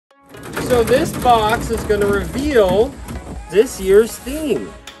So this box is going to reveal this year's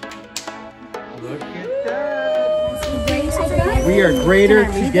theme. Look at that. We are greater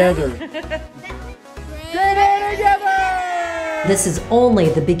together. Greater together! This is only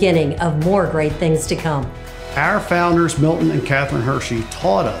the beginning of more great things to come. Our founders, Milton and Catherine Hershey,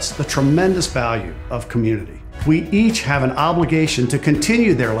 taught us the tremendous value of community. We each have an obligation to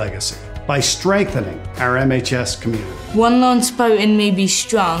continue their legacy by strengthening our MHS community. One lone Spartan may be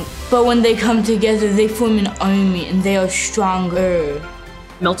strong, but when they come together, they form an army and they are stronger.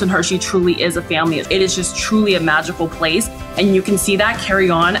 Milton Hershey truly is a family. It is just truly a magical place, and you can see that carry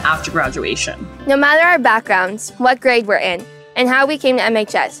on after graduation. No matter our backgrounds, what grade we're in, and how we came to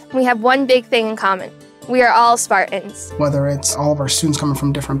MHS, we have one big thing in common. We are all Spartans. Whether it's all of our students coming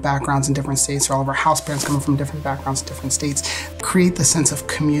from different backgrounds in different states, or all of our house parents coming from different backgrounds in different states, create the sense of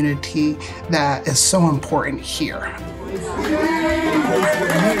community that is so important here.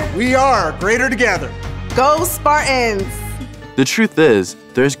 We are greater together. Go Spartans! The truth is,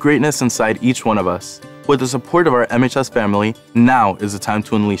 there's greatness inside each one of us. With the support of our MHS family, now is the time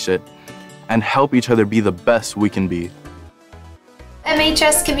to unleash it and help each other be the best we can be.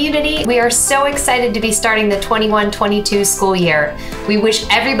 MHS community, we are so excited to be starting the 21-22 school year. We wish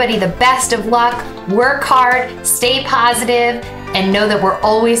everybody the best of luck, work hard, stay positive, and know that we're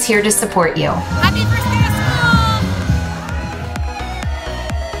always here to support you. Happy birthday!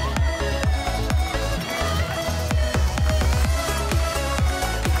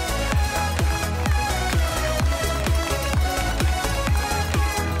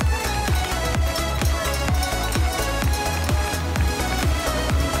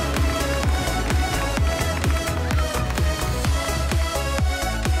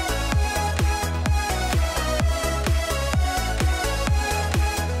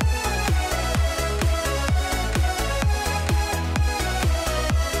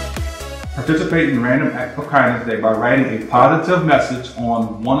 Participate in Random Act of Kindness Day by writing a positive message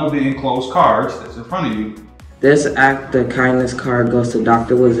on one of the enclosed cards that's in front of you. This act of kindness card goes to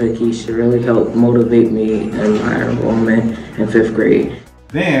Dr. Wazicki. She really helped motivate me in my enrollment in 5th grade.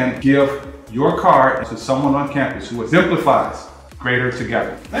 Then give your card to someone on campus who exemplifies greater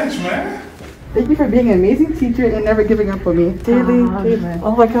together. Thanks, man. Thank you for being an amazing teacher and never giving up on me. Daily,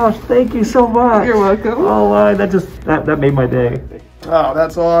 oh my gosh, thank you so much. You're welcome. Oh, that made my day. Oh,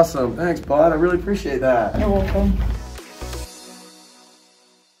 that's awesome. Thanks, bud. I really appreciate that. You're welcome.